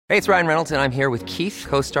Hey, it's Ryan Reynolds, and I'm here with Keith,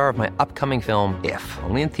 co-star of my upcoming film, If,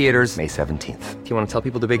 only in theaters May 17th. Do you want to tell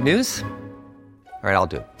people the big news? All right, I'll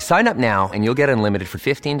do it. Sign up now and you'll get unlimited for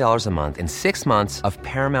 $15 a month and 6 months of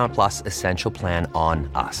Paramount Plus Essential Plan on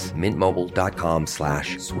us.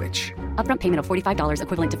 MintMobile.com/switch. Upfront payment of $45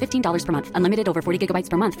 equivalent to $15 per month. Unlimited over 40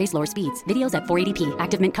 gigabytes per month. Face lower speeds. Videos at 480p.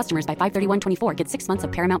 Active Mint customers by 531.24 get 6 months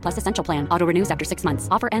of Paramount Plus Essential Plan. Auto renews after 6 months.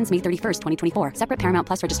 Offer ends May 31st, 2024. Separate Paramount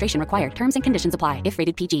Plus registration required. Terms and conditions apply if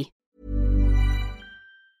rated PG.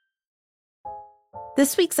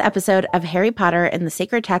 This week's episode of Harry Potter and the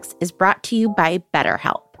Sacred Text is brought to you by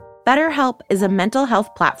BetterHelp. BetterHelp is a mental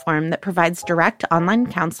health platform that provides direct online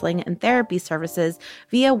counseling and therapy services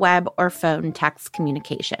via web or phone text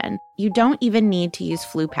communication. You don't even need to use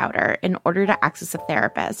flu powder in order to access a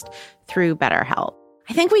therapist through BetterHelp.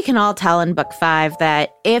 I think we can all tell in Book 5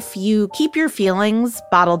 that if you keep your feelings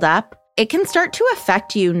bottled up, it can start to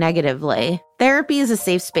affect you negatively. Therapy is a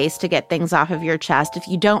safe space to get things off of your chest if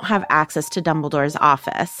you don't have access to Dumbledore's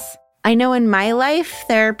office. I know in my life,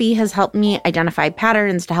 therapy has helped me identify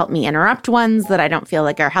patterns to help me interrupt ones that I don't feel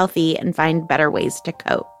like are healthy and find better ways to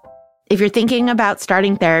cope. If you're thinking about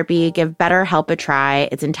starting therapy, give BetterHelp a try.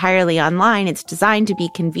 It's entirely online. It's designed to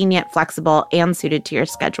be convenient, flexible, and suited to your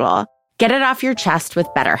schedule. Get it off your chest with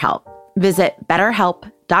BetterHelp. Visit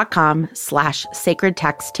BetterHelp.com/sacred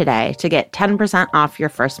text today to get 10% off your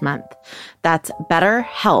first month. That's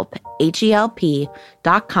BetterHelp,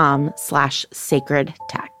 HELP.com/sacred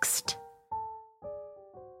text.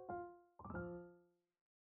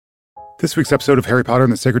 This week's episode of Harry Potter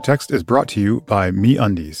and the Sacred Text is brought to you by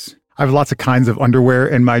MeUndies. I have lots of kinds of underwear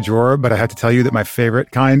in my drawer, but I have to tell you that my favorite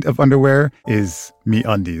kind of underwear is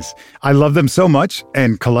MeUndies. I love them so much,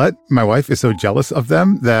 and Colette, my wife, is so jealous of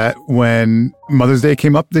them that when Mother's Day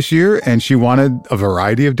came up this year and she wanted a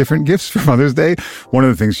variety of different gifts for Mother's Day, one of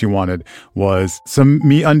the things she wanted was some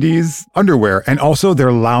MeUndies underwear and also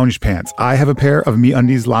their lounge pants. I have a pair of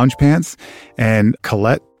MeUndies lounge pants, and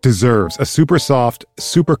Colette deserves a super soft,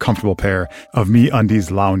 super comfortable pair of MeUndies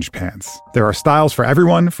lounge pants. There are styles for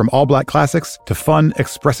everyone, from all black classics to fun,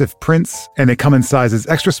 expressive prints, and they come in sizes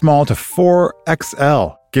extra small to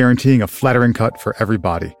 4XL, guaranteeing a flattering cut for every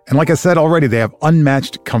body. And like I said already, they have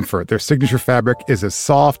unmatched comfort. Their signature fabric is as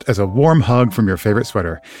soft as a warm hug from your favorite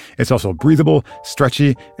sweater. It's also breathable,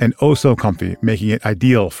 stretchy, and oh so comfy, making it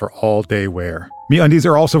ideal for all-day wear. MeUndies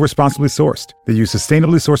are also responsibly sourced. They use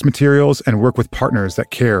sustainably sourced materials and work with partners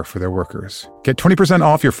that care for their workers. Get 20%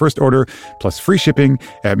 off your first order plus free shipping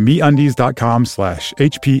at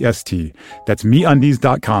MeUndies.com/HPST. That's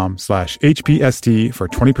MeUndies.com/HPST for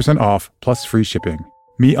 20% off plus free shipping.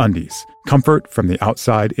 MeUndies. Comfort from the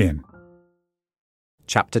outside in.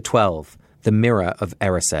 Chapter 12. The Mirror of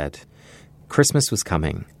Erised. Christmas was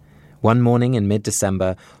coming. One morning in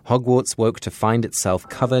mid-December, Hogwarts woke to find itself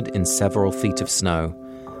covered in several feet of snow.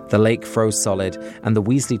 The lake froze solid, and the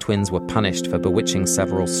Weasley twins were punished for bewitching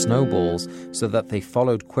several snowballs so that they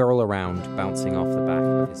followed Quirrell around, bouncing off the back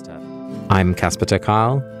of his turban. I'm Casper ter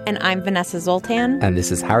Kuile. And I'm Vanessa Zoltan. And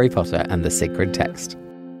this is Harry Potter and the Sacred Text.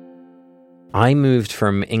 I moved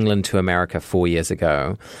from England to America 4 years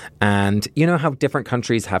ago, and you know how different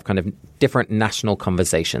countries have kind of different national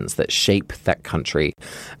conversations that shape that country.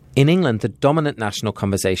 In England, the dominant national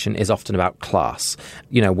conversation is often about class.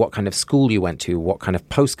 You know, what kind of school you went to, what kind of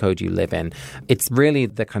postcode you live in. It's really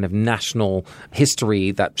the kind of national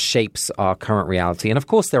history that shapes our current reality. And of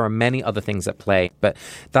course, there are many other things at play, but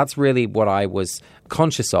that's really what I was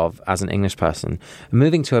conscious of as an English person.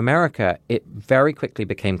 Moving to America, it very quickly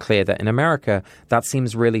became clear that in America, that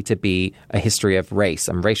seems really to be a history of race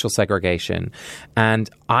and racial segregation. And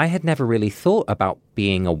I had never really thought about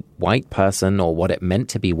being a white person or what it meant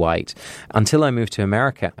to be white until I moved to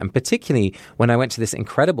America, and particularly when I went to this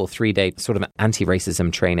incredible 3-day sort of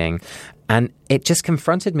anti-racism training. And it just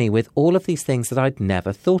confronted me with all of these things that I'd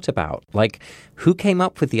never thought about, like who came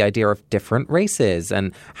up with the idea of different races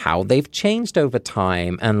and how they've changed over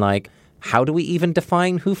time, and like, how do we even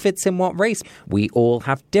define who fits in what race? We all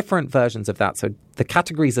have different versions of that. So the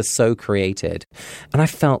categories are so created. And I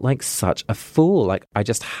felt like such a fool. Like I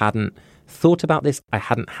just hadn't thought about this. I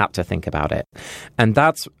hadn't had to think about it. And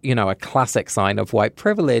that's, you know, a classic sign of white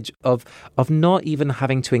privilege, of not even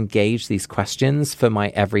having to engage these questions for my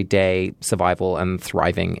everyday survival and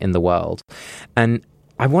thriving in the world. And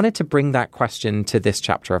I wanted to bring that question to this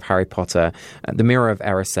chapter of Harry Potter, The Mirror of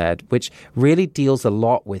Erised, which really deals a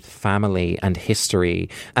lot with family and history,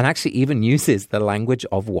 and actually even uses the language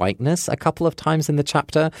of whiteness a couple of times in the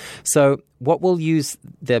chapter. So what we'll use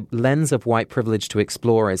the lens of white privilege to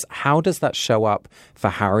explore is how does that show up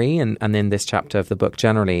for Harry and in this chapter of the book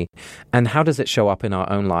generally, and how does it show up in our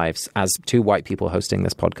own lives as two white people hosting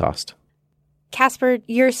this podcast? Casper,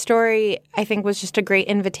 your story, I think, was just a great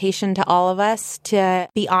invitation to all of us to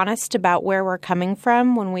be honest about where we're coming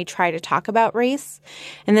from when we try to talk about race.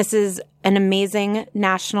 And this is an amazing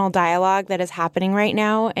national dialogue that is happening right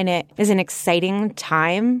now. And it is an exciting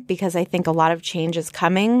time because I think a lot of change is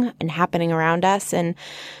coming and happening around us. And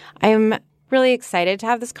I'm really excited to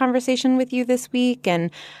have this conversation with you this week. And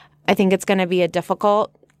I think it's going to be a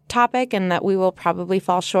difficult topic and that we will probably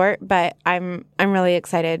fall short, but I'm really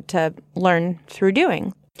excited to learn through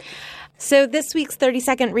doing. So this week's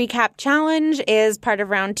 30-second recap challenge is part of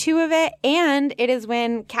round 2 of it, and it is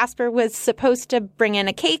when Casper was supposed to bring in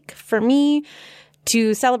a cake for me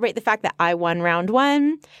to celebrate the fact that I won round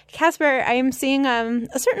 1. Casper, I am seeing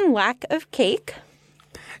a certain lack of cake.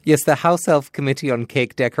 Yes, the House Elf Committee on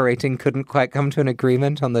Cake Decorating couldn't quite come to an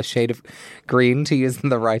agreement on the shade of green to use in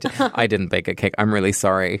the right. I didn't bake a cake. I'm really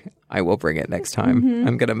sorry. I will bring it next time. Mm-hmm.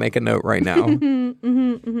 I'm going to make a note right now. Okay,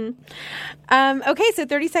 so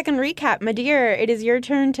 30-second recap. Madeir, it is your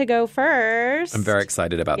turn to go first. I'm very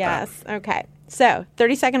excited about that. Yes, okay. So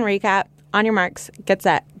 30-second recap. On your marks, get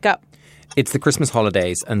set, go. It's the Christmas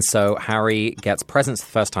holidays, and so Harry gets presents the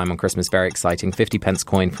first time on Christmas. Very exciting. 50p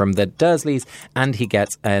coin from the Dursleys, and he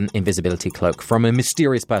gets an invisibility cloak from a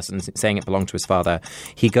mysterious person saying it belonged to his father.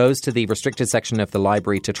 He goes to the restricted section of the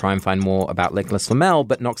library to try and find more about Nicholas Flamel,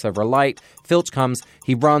 but knocks over a light. Filch comes,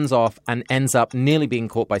 he runs off and ends up nearly being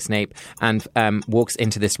caught by Snape and walks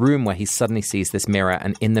into this room where he suddenly sees this mirror,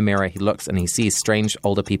 and in the mirror he looks and he sees strange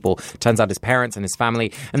older people. Turns out his parents and his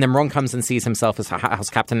family, and then Ron comes and sees himself as house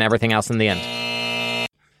captain and everything else in the end.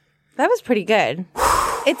 That was pretty good.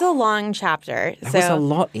 It's a long chapter. There was a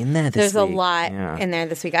lot in there this week. There's a lot in there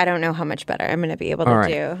this week. I don't know how much better I'm going to be able to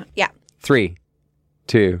do. Yeah. 3,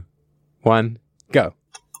 2, 1, go.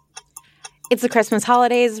 It's the Christmas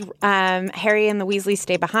holidays. Harry and the Weasleys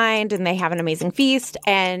stay behind, and they have an amazing feast.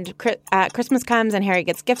 And Christmas comes, and Harry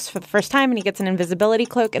gets gifts for the first time, and he gets an invisibility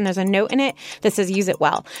cloak, and there's a note in it that says, use it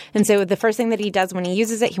well. And so the first thing that he does when he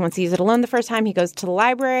uses it, he wants to use it alone the first time. He goes to the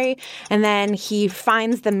library, and then he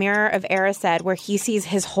finds the Mirror of Erised, where he sees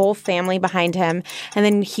his whole family behind him. And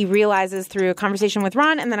then he realizes through a conversation with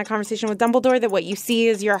Ron and then a conversation with Dumbledore that what you see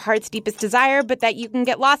is your heart's deepest desire, but that you can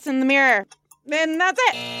get lost in the mirror. And that's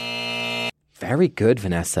it. Very good,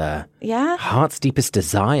 Vanessa. Yeah? Heart's deepest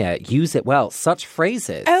desire. Use it well. Such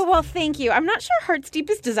phrases. Oh, well, thank you. I'm not sure heart's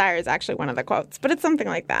deepest desire is actually one of the quotes, but it's something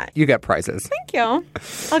like that. You get prizes. Thank you.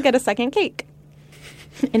 I'll get a second cake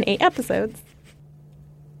in 8 episodes.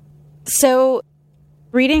 So,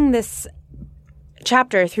 reading this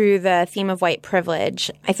chapter through the theme of white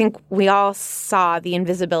privilege, I think we all saw the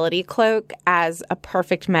invisibility cloak as a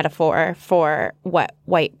perfect metaphor for what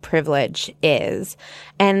white privilege is.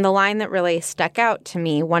 And the line that really stuck out to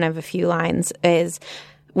me, one of a few lines, is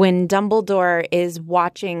when Dumbledore is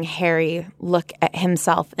watching Harry look at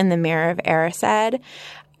himself in the Mirror of Erised.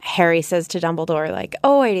 Harry says to Dumbledore, like,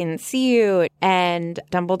 oh, I didn't see you. And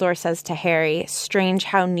Dumbledore says to Harry, strange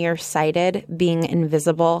how nearsighted being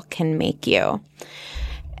invisible can make you.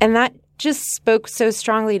 And that just spoke so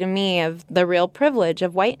strongly to me of the real privilege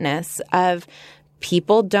of whiteness, of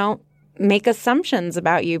people don't make assumptions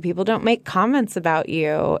about you. People don't make comments about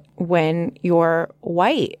you when you're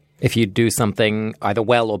white. If you do something either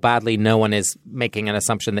well or badly, no one is making an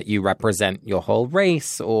assumption that you represent your whole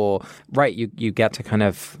race or, right, you get to kind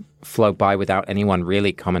of float by without anyone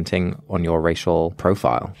really commenting on your racial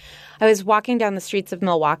profile. I was walking down the streets of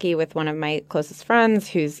Milwaukee with one of my closest friends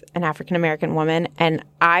who's an African-American woman, and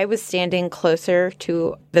I was standing closer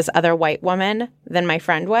to this other white woman than my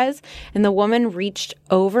friend was, and the woman reached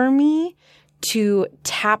over me to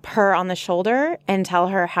tap her on the shoulder and tell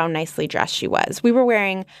her how nicely dressed she was. We were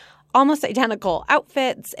wearing almost identical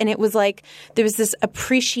outfits, and it was like there was this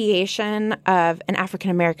appreciation of an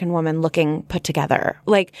African-American woman looking put together.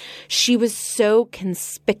 Like, she was so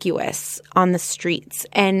conspicuous on the streets,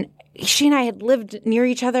 and she and I had lived near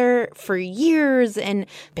each other for years and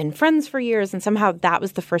been friends for years, and somehow that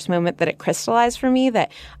was the first moment that it crystallized for me that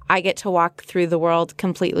I get to walk through the world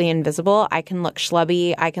completely invisible. I can look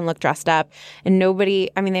schlubby, I can look dressed up, and nobody,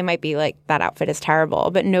 I mean, they might be like, that outfit is terrible,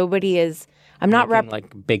 but nobody is, I'm not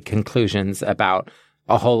like big conclusions about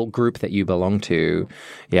a whole group that you belong to.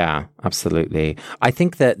 Yeah, absolutely. I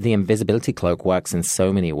think that the invisibility cloak works in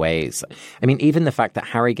so many ways. I mean, even the fact that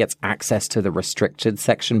Harry gets access to the restricted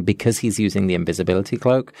section because he's using the invisibility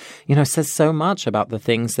cloak, says so much about the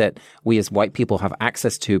things that we as white people have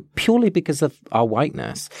access to purely because of our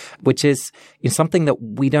whiteness, which is something that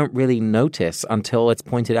we don't really notice until it's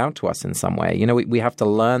pointed out to us in some way. We have to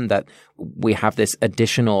learn that we have this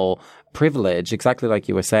additional privilege, exactly like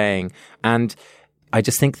you were saying. And I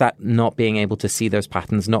just think that not being able to see those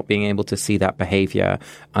patterns, not being able to see that behavior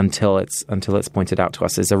until it's pointed out to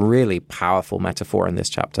us is a really powerful metaphor in this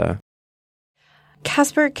chapter.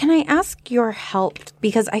 Casper, can I ask your help?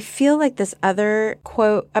 Because I feel like this other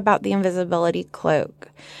quote about the invisibility cloak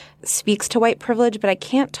speaks to white privilege, but I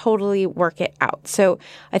can't totally work it out. So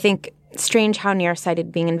I think strange how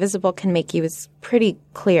nearsighted being invisible can make you is pretty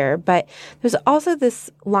clear. But there's also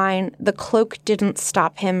this line, the cloak didn't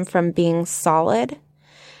stop him from being solid.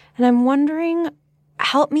 And I'm wondering,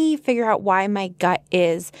 help me figure out why my gut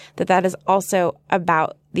is that is also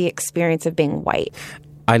about the experience of being white.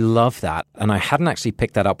 I love that. And I hadn't actually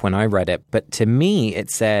picked that up when I read it. But to me,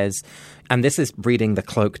 it says, and this is reading the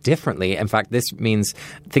cloak differently. In fact, this means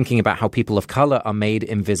thinking about how people of color are made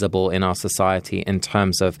invisible in our society in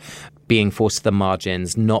terms of being forced to the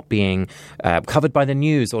margins, not being covered by the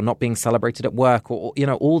news or not being celebrated at work, or,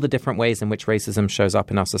 all the different ways in which racism shows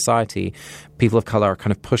up in our society. People of color are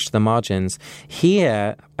kind of pushed to the margins.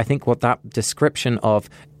 Here, I think what that description of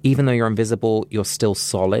even though you're invisible, you're still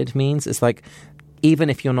solid means is like,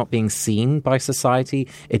 even if you're not being seen by society,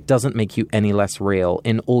 it doesn't make you any less real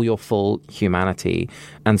in all your full humanity.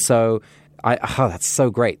 And so that's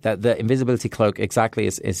so great that the invisibility cloak exactly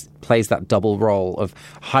plays that double role of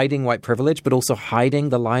hiding white privilege, but also hiding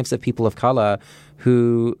the lives of people of color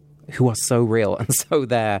who are so real and so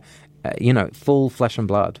they're, full flesh and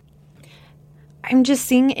blood. I'm just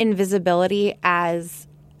seeing invisibility as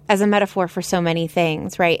a metaphor for so many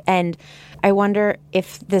things, right? And I wonder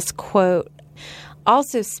if this quote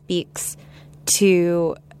also speaks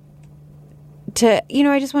to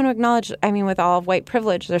I just want to acknowledge, with all of white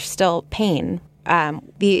privilege, there's still pain.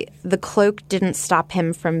 The cloak didn't stop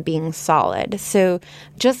him from being solid. So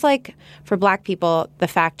just like for Black people, the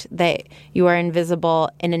fact that you are invisible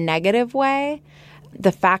in a negative way,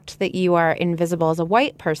 the fact that you are invisible as a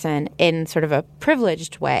white person in sort of a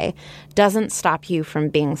privileged way doesn't stop you from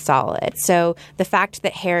being solid. So the fact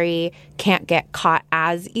that Harry can't get caught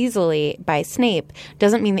as easily by Snape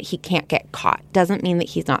doesn't mean that he can't get caught, doesn't mean that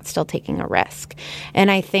he's not still taking a risk. And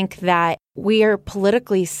I think that we are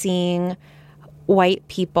politically seeing white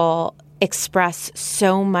people express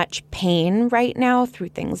so much pain right now through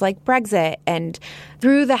things like Brexit and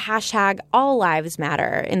through the hashtag All Lives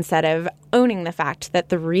Matter, instead of owning the fact that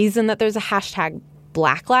the reason that there's a hashtag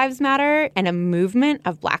Black Lives Matter and a movement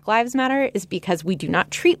of Black Lives Matter is because we do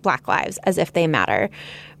not treat Black lives as if they matter.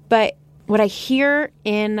 But what I hear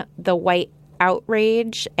in the white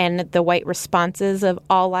outrage and the white responses of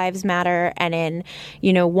All Lives Matter and in,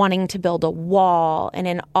 wanting to build a wall and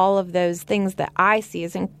in all of those things that I see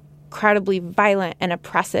as incredibly violent and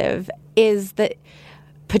oppressive is that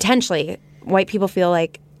potentially white people feel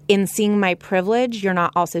like in seeing my privilege, you're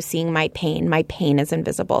not also seeing my pain. My pain is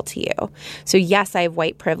invisible to you. So yes, I have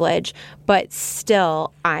white privilege, but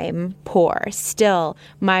still I'm poor. Still,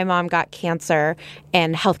 my mom got cancer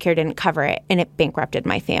and healthcare didn't cover it and it bankrupted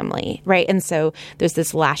my family, right? And so there's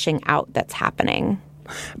this lashing out that's happening.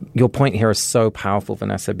 Your point here is so powerful,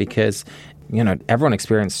 Vanessa, because everyone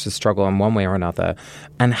experiences a struggle in one way or another.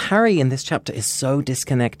 And Harry in this chapter is so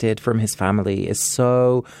disconnected from his family, is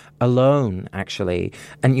so alone, actually.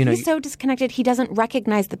 And, he's so disconnected, he doesn't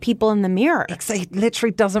recognize the people in the mirror. He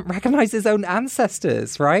literally doesn't recognize his own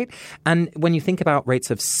ancestors, right? And when you think about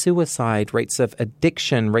rates of suicide, rates of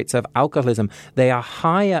addiction, rates of alcoholism, they are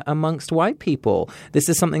higher amongst white people. This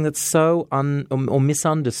is something that's so or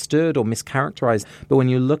misunderstood or mischaracterized. But when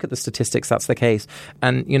you look at the statistics, that's the case.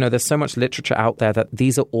 And, there's so much literature out there that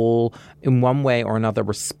these are all, in one way or another,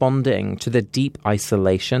 responding to the deep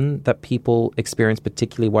isolation that people experience,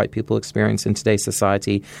 particularly white people experience in today's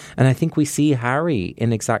society. And I think we see Harry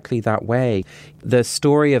in exactly that way. The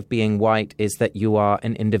story of being white is that you are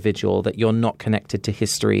an individual, that you're not connected to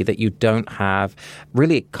history, that you don't have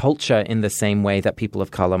really culture in the same way that people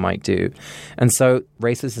of color might do. And so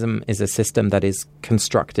racism is a system that is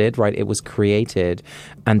constructed, right? It was created,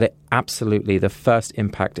 and that absolutely the first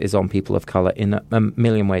impact is on people of color in a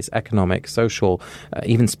million ways: economic, social,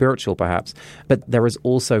 even spiritual perhaps. But there is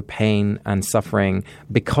also pain and suffering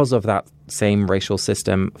because of that same racial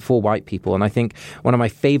system for white people. And I think one of my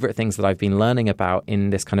favorite things that I've been learning about in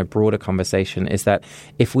this kind of broader conversation is that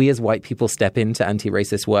if we as white people step into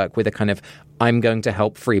anti-racist work with a kind of I'm going to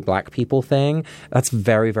help free black people thing, that's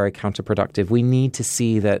very, very counterproductive. We need to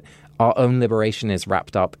see that our own liberation is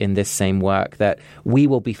wrapped up in this same work, that we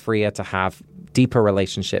will be freer to have deeper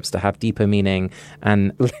relationships, to have deeper meaning,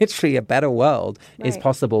 and literally a better world is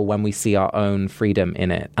possible when we see our own freedom in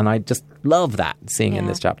it. And I just love that, seeing in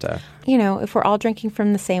this chapter. You know, if we're all drinking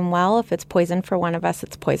from the same well, if it's poison for one of us,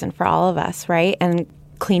 it's poison for all of us, right? And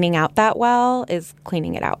cleaning out that well is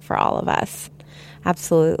cleaning it out for all of us.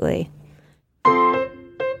 Absolutely.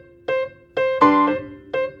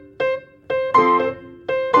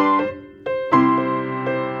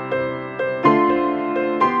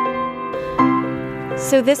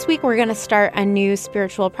 So this week we're going to start a new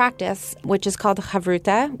spiritual practice, which is called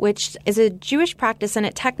Chavruta, which is a Jewish practice, and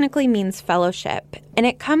it technically means fellowship. And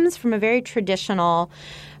it comes from a very traditional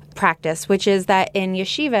practice, which is that in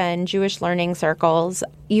yeshiva and Jewish learning circles,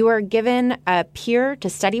 you are given a peer to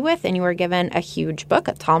study with, and you are given a huge book,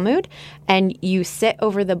 a Talmud, and you sit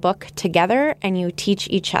over the book together and you teach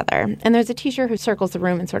each other. And there's a teacher who circles the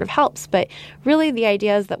room and sort of helps. But really the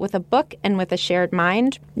idea is that with a book and with a shared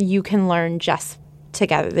mind, you can learn just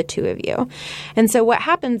together, the two of you. And so what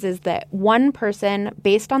happens is that one person,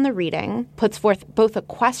 based on the reading, puts forth both a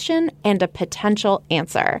question and a potential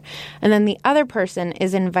answer. And then the other person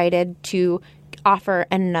is invited to offer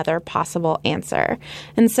another possible answer.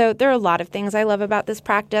 And so there are a lot of things I love about this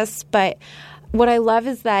practice, but what I love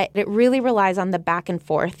is that it really relies on the back and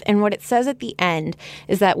forth. And what it says at the end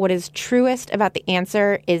is that what is truest about the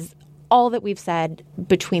answer is all that we've said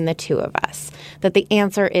between the two of us, that the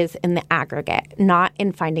answer is in the aggregate, not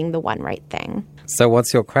in finding the one right thing. So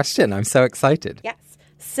what's your question? I'm so excited. Yes.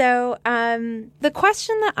 So the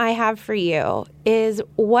question that I have for you is,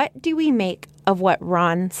 what do we make of what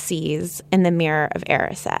Ron sees in the mirror of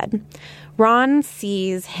Erised? Ron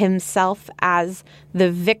sees himself as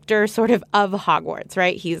the victor sort of Hogwarts,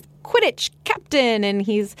 right? He's Quidditch captain and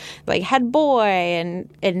he's like head boy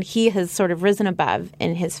and he has sort of risen above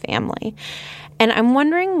in his family. And I'm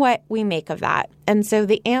wondering what we make of that. And so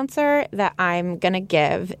the answer that I'm going to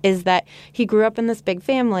give is that he grew up in this big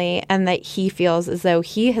family and that he feels as though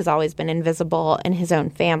he has always been invisible in his own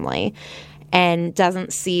family and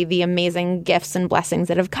doesn't see the amazing gifts and blessings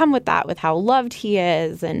that have come with that, with how loved he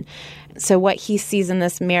is. And so what he sees in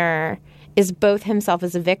this mirror is both himself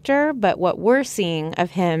as a victor, but what we're seeing of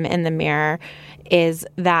him in the mirror is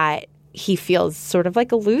that he feels sort of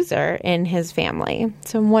like a loser in his family.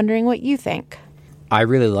 So I'm wondering what you think. I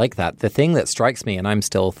really like that. The thing that strikes me, and I'm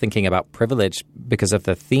still thinking about privilege because of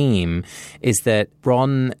the theme, is that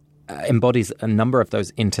Ron embodies a number of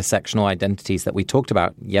those intersectional identities that we talked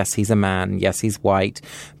about. Yes, he's a man. Yes, he's white.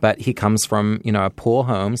 But he comes from, a poor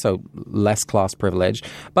home, so less class privilege.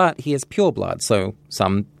 But he is pure blood, so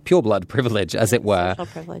some pure blood privilege, as it were. Social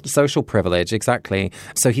privilege. Social privilege, exactly.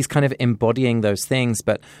 So he's kind of embodying those things.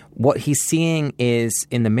 But what he's seeing is,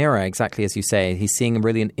 in the mirror, exactly as you say, he's seeing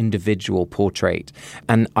really an individual portrait.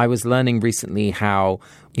 And I was learning recently how,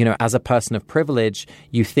 as a person of privilege,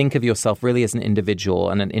 you think of yourself really as an individual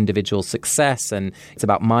and an individual success. And it's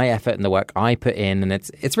about my effort and the work I put in. And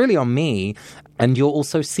it's really on me. And you're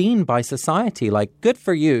also seen by society, like, good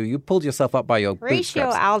for you. You pulled yourself up by your bootstraps.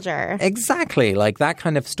 Ratio Alger. Exactly. Like, that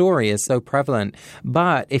kind of story is so prevalent.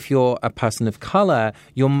 But if you're a person of color,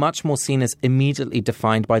 you're much more seen as immediately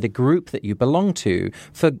defined by the group that you belong to,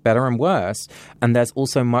 for better and worse. And there's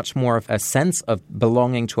also much more of a sense of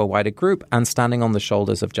belonging to a wider group and standing on the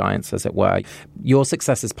shoulders of giants, as it were. Your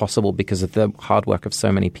success is possible because of the hard work of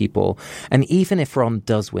so many people. And even if Ron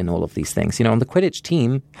does win all of these things, on the Quidditch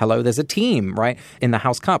team, there's a team, right? In the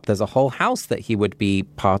House Cup, there's a whole house that he would be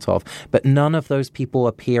part of, but none of those people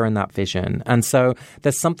appear in that vision. And so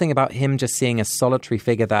there's something about him just seeing a solitary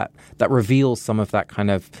figure that reveals some of that kind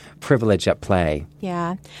of privilege at play.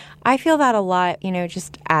 Yeah, I feel that a lot,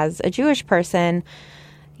 just as a Jewish person.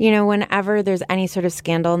 Whenever there's any sort of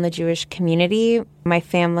scandal in the Jewish community, my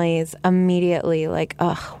family is immediately like,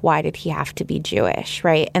 ugh, why did he have to be Jewish,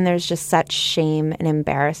 right? And there's just such shame and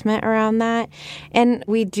embarrassment around that. And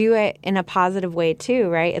we do it in a positive way, too,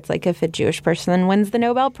 right? It's like if a Jewish person wins the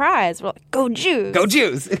Nobel Prize, we're like, go Jews. Go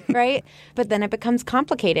Jews. Right? But then it becomes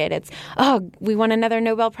complicated. It's, we won another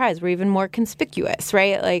Nobel Prize. We're even more conspicuous,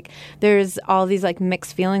 right? Like there's all these like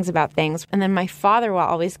mixed feelings about things. And then my father will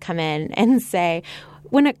always come in and say,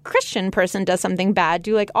 when a Christian person does something bad,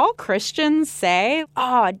 do all Christians say,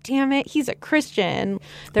 oh, damn it, he's a Christian?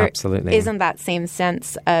 There Absolutely. isn't that same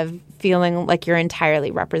sense of feeling like you're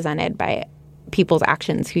entirely represented by people's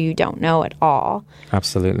actions who you don't know at all.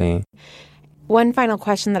 Absolutely. One final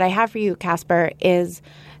question that I have for you, Casper, is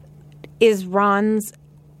Ron's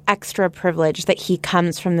extra privilege that he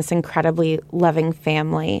comes from this incredibly loving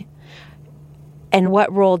family, and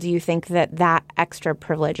what role do you think that extra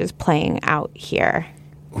privilege is playing out here?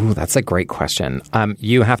 Ooh, that's a great question.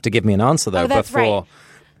 You have to give me an answer, though, that's before... Right.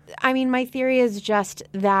 I mean, my theory is just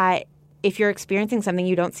that if you're experiencing something,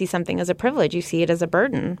 you don't see something as a privilege. You see it as a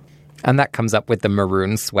burden. And that comes up with the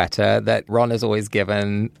maroon sweater that Ron is always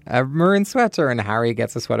given a maroon sweater, and Harry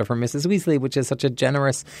gets a sweater from Mrs. Weasley, which is such a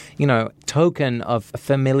generous, token of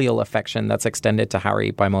familial affection that's extended to Harry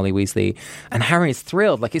by Molly Weasley. And Harry's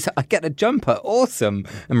thrilled. Like, he said, I get a jumper. Awesome.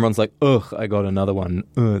 And Ron's like, ugh, I got another one.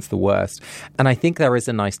 Ugh, it's the worst. And I think there is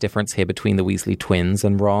a nice difference here between the Weasley twins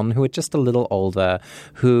and Ron, who are just a little older,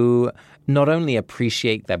 who not only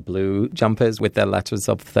appreciate their blue jumpers with their letters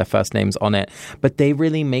of their first names on it, but they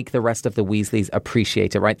really make the rest of the Weasleys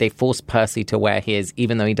appreciate it, right? They force Percy to wear his,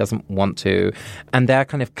 even though he doesn't want to. And they're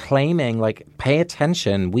kind of claiming, like, pay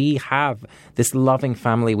attention. We have this loving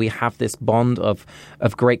family. We have this bond of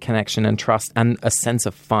great connection and trust and a sense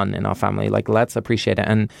of fun in our family. Like, let's appreciate it.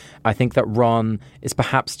 And I think that Ron is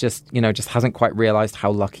perhaps just hasn't quite realized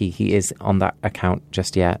how lucky he is on that account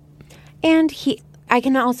just yet. And I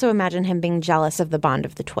can also imagine him being jealous of the bond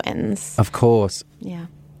of the twins. Of course. Yeah.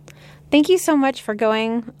 Thank you so much for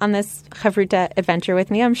going on this Chavruta adventure with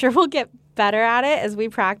me. I'm sure we'll get better at it as we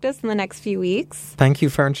practice in the next few weeks. Thank you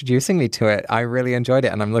for introducing me to it. I really enjoyed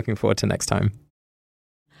it, and I'm looking forward to next time.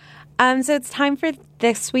 So it's time for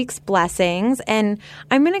this week's blessings, and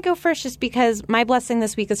I'm going to go first just because my blessing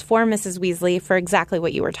this week is for Mrs. Weasley for exactly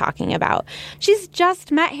what you were talking about. She's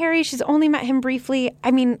just met Harry. She's only met him briefly. I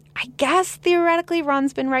mean, I guess theoretically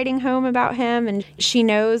Ron's been writing home about him, and she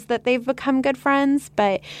knows that they've become good friends,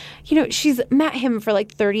 but, she's met him for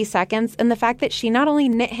like 30 seconds, and the fact that she not only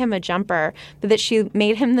knit him a jumper, but that she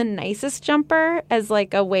made him the nicest jumper as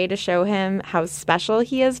like a way to show him how special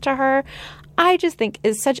he is to her, I just think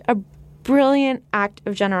is such a brilliant act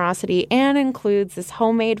of generosity, and includes this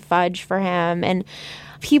homemade fudge for him. And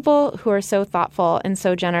people who are so thoughtful and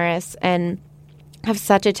so generous and have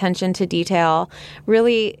such attention to detail,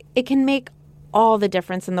 really, it can make all the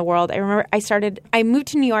difference in the world. I remember I moved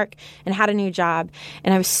to New York and had a new job,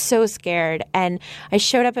 and I was so scared. And I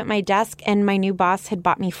showed up at my desk, and my new boss had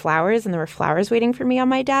bought me flowers, and there were flowers waiting for me on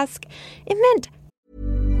my desk. It meant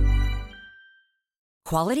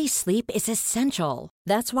quality sleep is essential.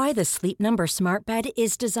 That's why the Sleep Number Smart Bed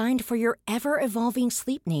is designed for your ever-evolving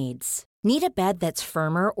sleep needs. Need a bed that's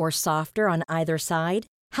firmer or softer on either side?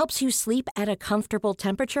 Helps you sleep at a comfortable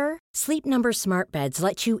temperature? Sleep Number Smart Beds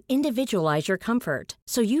let you individualize your comfort,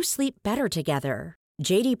 so you sleep better together.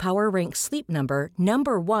 J.D. Power ranks Sleep Number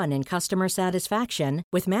number 1 in customer satisfaction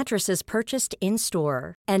with mattresses purchased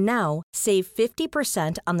in-store. And now, save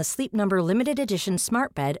 50% on the Sleep Number Limited Edition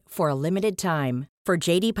Smart Bed for a limited time. For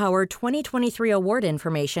J.D. Power 2023 award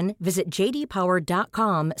information, visit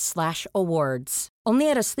jdpower.com/awards. Only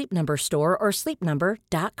at a Sleep Number store or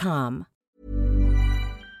sleepnumber.com.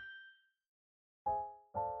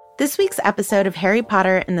 This week's episode of Harry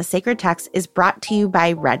Potter and the Sacred Text is brought to you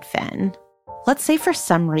by Redfin. Let's say for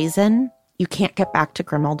some reason you can't get back to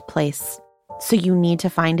Grimmauld Place, so you need to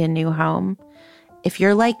find a new home. If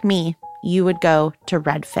you're like me, you would go to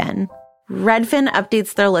Redfin. Redfin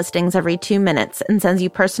updates their listings every 2 minutes and sends you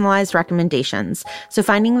personalized recommendations, so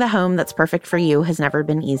finding the home that's perfect for you has never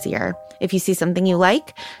been easier. If you see something you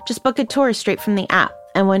like, just book a tour straight from the app.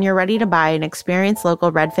 And when you're ready to buy, an experienced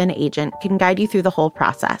local Redfin agent can guide you through the whole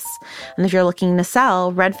process. And if you're looking to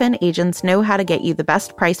sell, Redfin agents know how to get you the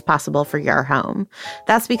best price possible for your home.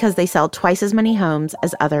 That's because they sell twice as many homes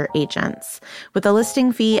as other agents. With a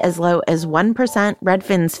listing fee as low as 1%,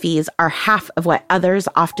 Redfin's fees are half of what others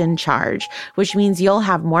often charge, which means you'll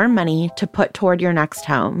have more money to put toward your next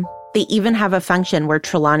home. They even have a function where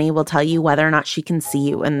Trelawney will tell you whether or not she can see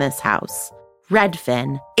you in this house.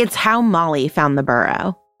 Redfin. It's how Molly found the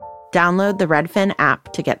burrow. Download the Redfin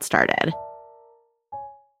app to get started.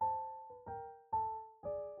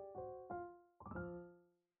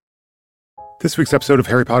 This week's episode of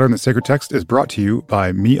Harry Potter and the Sacred Text is brought to you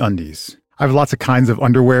by MeUndies. I have lots of kinds of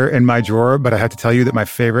underwear in my drawer, but I have to tell you that my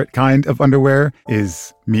favorite kind of underwear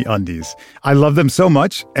is MeUndies. I love them so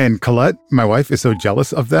much, and Colette, my wife, is so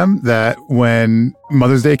jealous of them that when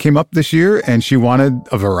Mother's Day came up this year and she wanted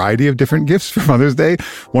a variety of different gifts for Mother's Day,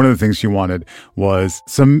 one of the things she wanted was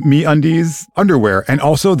some MeUndies underwear and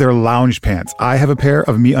also their lounge pants. I have a pair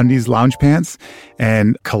of MeUndies lounge pants,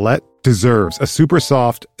 and Colette deserves a super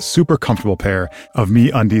soft, super comfortable pair of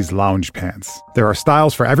MeUndies lounge pants. There are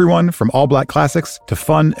styles for everyone, from all black classics to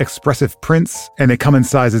fun, expressive prints, and they come in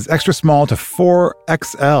sizes extra small to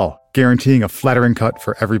 4XL, guaranteeing a flattering cut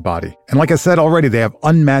for every body. And like I said already, they have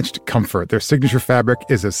unmatched comfort. Their signature fabric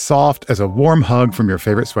is as soft as a warm hug from your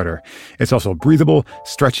favorite sweater. It's also breathable,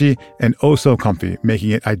 stretchy, and oh so comfy,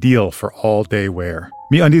 making it ideal for all-day wear.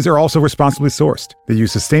 MeUndies are also responsibly sourced. They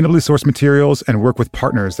use sustainably sourced materials and work with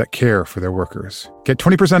partners that care for their workers. Get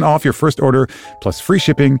 20% off your first order plus free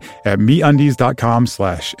shipping at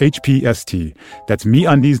MeUndies.com/HPST. That's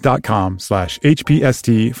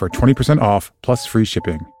MeUndies.com/HPST for 20% off plus free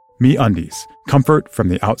shipping. MeUndies, comfort from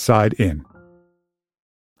the outside in.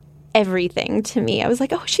 Everything to me. I was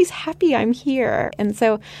like, oh, she's happy I'm here. And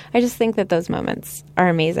so I just think that those moments are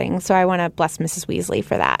amazing. So I want to bless Mrs. Weasley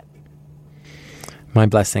for that. My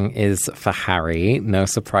blessing is for Harry. No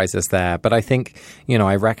surprises there. But I think,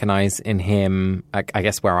 I recognize in him, I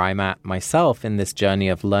guess, where I'm at myself in this journey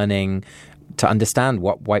of learning to understand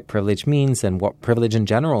what white privilege means and what privilege in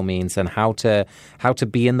general means, and how to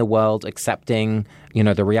be in the world accepting,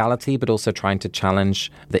 the reality, but also trying to challenge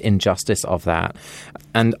the injustice of that.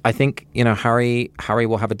 And I think, Harry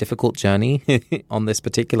will have a difficult journey on this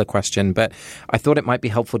particular question, but I thought it might be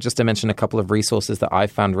helpful just to mention a couple of resources that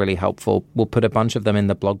I've found really helpful. We'll put a bunch of them in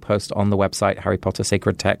the blog post on the website,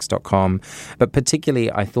 harrypottersacredtext.com. But particularly,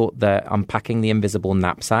 I thought that Unpacking the Invisible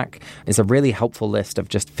Knapsack is a really helpful list of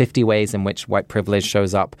just 50 ways in which white privilege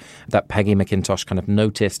shows up that Peggy McIntosh kind of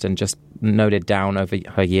noticed and just noted down over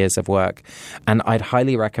her years of work. And I'd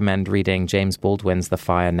highly recommend reading James Baldwin's The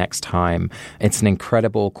Fire Next Time. It's an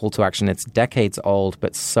incredible call to action. It's decades old,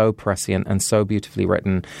 but so prescient and so beautifully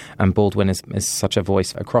written. And Baldwin is such a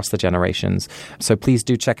voice across the generations. So please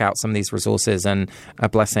do check out some of these resources, and a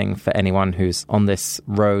blessing for anyone who's on this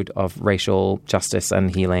road of racial justice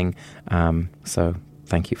and healing. So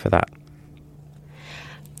thank you for that.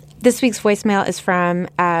 This week's voicemail is from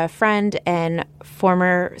a friend and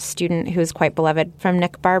former student who is quite beloved, from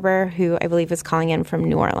Nick Barber, who I believe is calling in from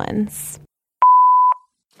New Orleans.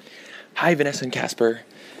 Hi, Vanessa and Casper.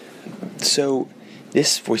 So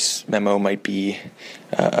this voice memo might be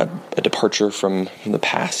a departure from the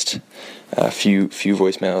past few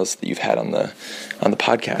voicemails that you've had on the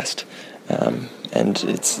podcast, and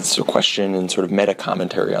it's a question and sort of meta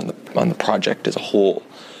commentary on the project as a whole.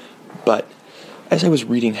 But as I was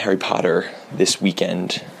reading Harry Potter this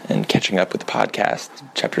weekend and catching up with the podcast,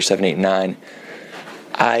 chapter 7, 8, and 9,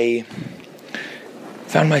 I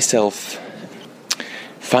found myself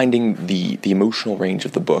finding the emotional range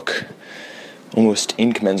of the book almost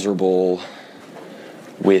incommensurable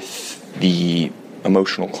with the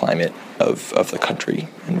emotional climate of the country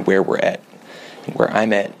and where we're at and where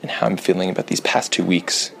I'm at and how I'm feeling about these past 2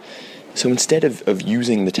 weeks. So instead of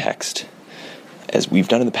using the text as we've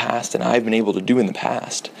done in the past, and I've been able to do in the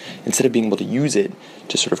past, instead of being able to use it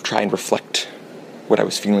to sort of try and reflect what I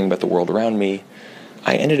was feeling about the world around me,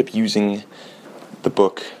 I ended up using the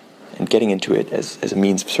book and getting into it as a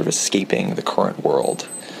means of sort of escaping the current world.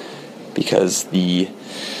 Because the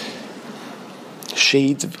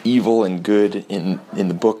shades of evil and good in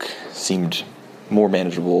the book seemed more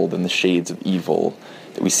manageable than the shades of evil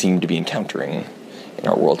that we seem to be encountering in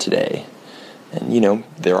our world today. And,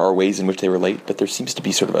 there are ways in which they relate, but there seems to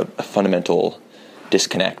be sort of a fundamental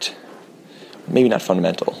disconnect. Maybe not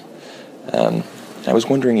fundamental. I was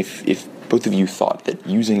wondering if both of you thought that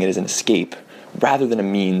using it as an escape, rather than a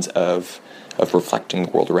means of reflecting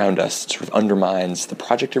the world around us, sort of undermines the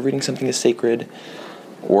project of reading something as sacred,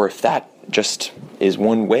 or if that just is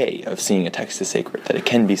one way of seeing a text as sacred, that it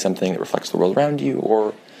can be something that reflects the world around you,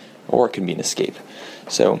 or it can be an escape.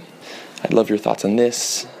 So I'd love your thoughts on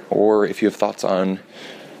this, or if you have thoughts on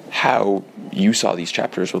how you saw these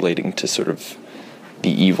chapters relating to sort of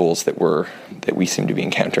the evils that we seem to be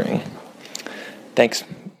encountering. Thanks.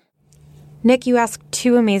 Nick, you asked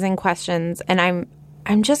two amazing questions, and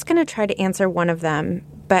I'm just going to try to answer one of them,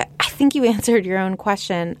 but I think you answered your own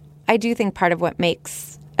question. I do think part of what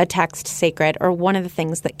makes a text sacred, or one of the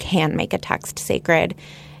things that can make a text sacred,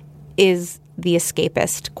 is the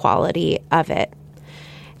escapist quality of it.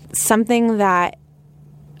 Something that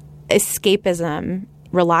escapism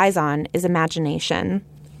relies on is imagination.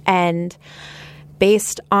 And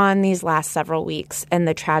based on these last several weeks and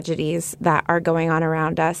the tragedies that are going on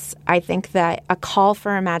around us, I think that a call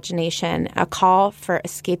for imagination, a call for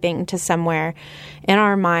escaping to somewhere in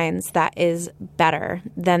our minds that is better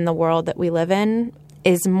than the world that we live in,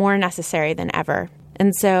 is more necessary than ever.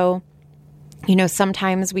 And so,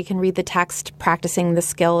 sometimes we can read the text practicing the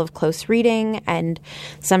skill of close reading, and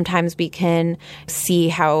sometimes we can see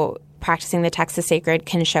how practicing the text is sacred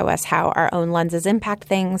can show us how our own lenses impact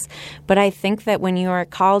things. But I think that when you are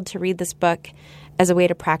called to read this book as a way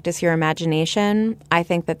to practice your imagination, I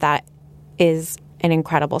think that that is an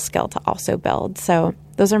incredible skill to also build. So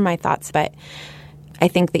those are my thoughts, but I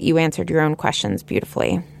think that you answered your own questions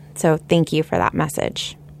beautifully. So thank you for that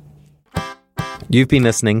message. You've been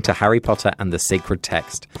listening to Harry Potter and the Sacred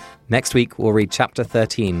Text. Next week, we'll read Chapter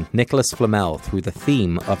 13, Nicholas Flamel, through the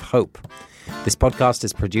theme of hope. This podcast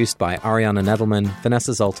is produced by Ariana Nedelman,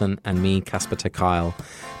 Vanessa Zoltan, and me, Casper ter Kuile.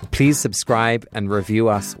 Please subscribe and review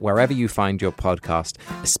us wherever you find your podcast,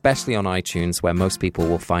 especially on iTunes, where most people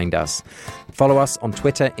will find us. Follow us on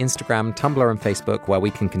Twitter, Instagram, Tumblr, and Facebook, where we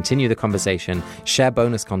can continue the conversation, share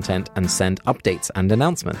bonus content, and send updates and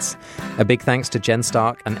announcements. A big thanks to Jen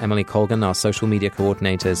Stark and Emily Colgan, our social media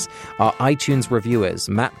coordinators, our iTunes reviewers,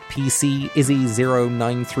 Matt PC,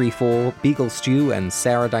 Izzy0934, Beagle Stew, and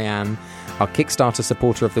Sarah Diane. Our Kickstarter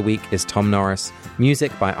supporter of the week is Tom Norris.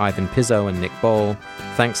 Music by Ivan Pizzo and Nick Boll.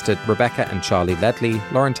 Thanks to Rebecca and Charlie Ledley,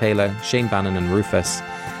 Lauren Taylor, Shane Bannon and Rufus.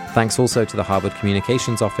 Thanks also to the Harvard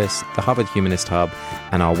Communications Office, the Harvard Humanist Hub,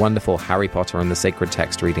 and our wonderful Harry Potter and the Sacred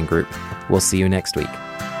Text reading group. We'll see you next week.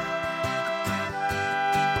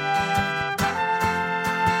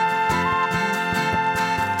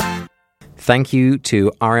 Thank you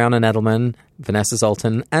to Ariana Nedelman, Vanessa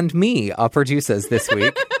Zoltan, and me, our producers this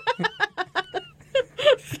week.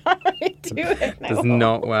 Sorry, do it. It does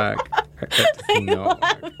not work. It does not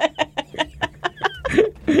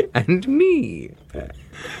work. And me.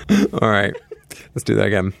 All right, let's do that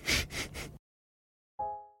again.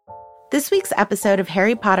 This week's episode of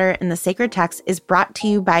Harry Potter and the Sacred Text is brought to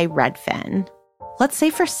you by Redfin. Let's say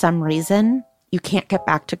for some reason you can't get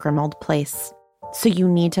back to Grimmauld Place, so you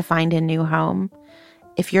need to find a new home.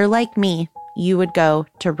 If you're like me, you would go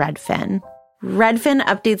to Redfin. Redfin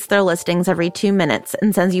updates their listings every 2 minutes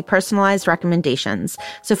and sends you personalized recommendations,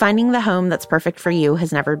 so finding the home that's perfect for you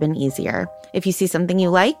has never been easier. If you see something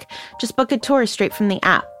you like, just book a tour straight from the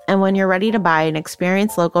app. And when you're ready to buy, an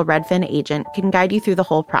experienced local Redfin agent can guide you through the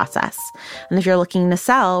whole process. And if you're looking to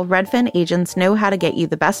sell, Redfin agents know how to get you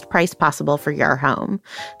the best price possible for your home.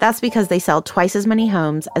 That's because they sell twice as many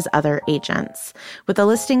homes as other agents. With a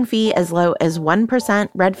listing fee as low as 1%,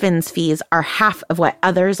 Redfin's fees are half of what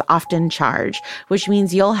others often charge, which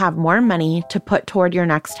means you'll have more money to put toward your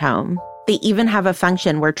next home. They even have a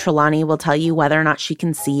function where Trelawney will tell you whether or not she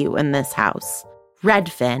can see you in this house.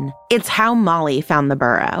 Redfin. It's how Molly found the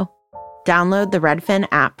burrow. Download the Redfin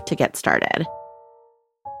app to get started.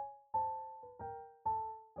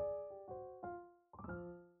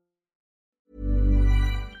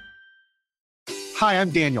 Hi,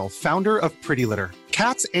 I'm Daniel, founder of Pretty Litter.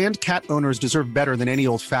 Cats and cat owners deserve better than any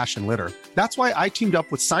old-fashioned litter. That's why I teamed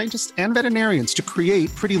up with scientists and veterinarians to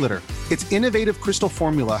create Pretty Litter. Its innovative crystal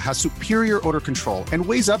formula has superior odor control and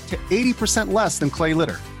weighs up to 80% less than clay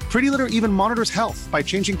litter. Pretty Litter even monitors health by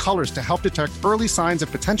changing colors to help detect early signs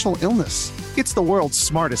of potential illness. It's the world's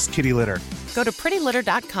smartest kitty litter. Go to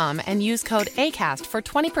prettylitter.com and use code ACAST for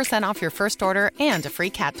 20% off your first order and a free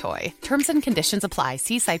cat toy. Terms and conditions apply.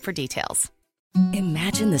 See site for details.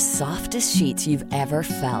 Imagine the softest sheets you've ever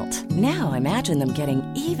felt. Now imagine them getting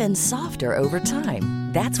even softer over time.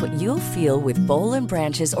 That's what you'll feel with Boll &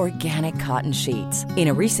 Branch's organic cotton sheets. In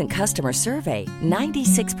a recent customer survey,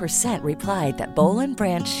 96% replied that Boll &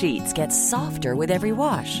 Branch sheets get softer with every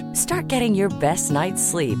wash. Start getting your best night's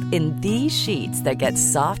sleep in these sheets that get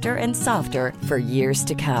softer and softer for years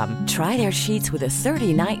to come. Try their sheets with a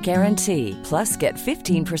 30-night guarantee. Plus, get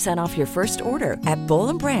 15% off your first order at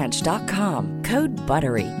bollandbranch.com. Code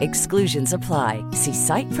BUTTERY. Exclusions apply. See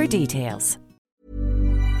site for details.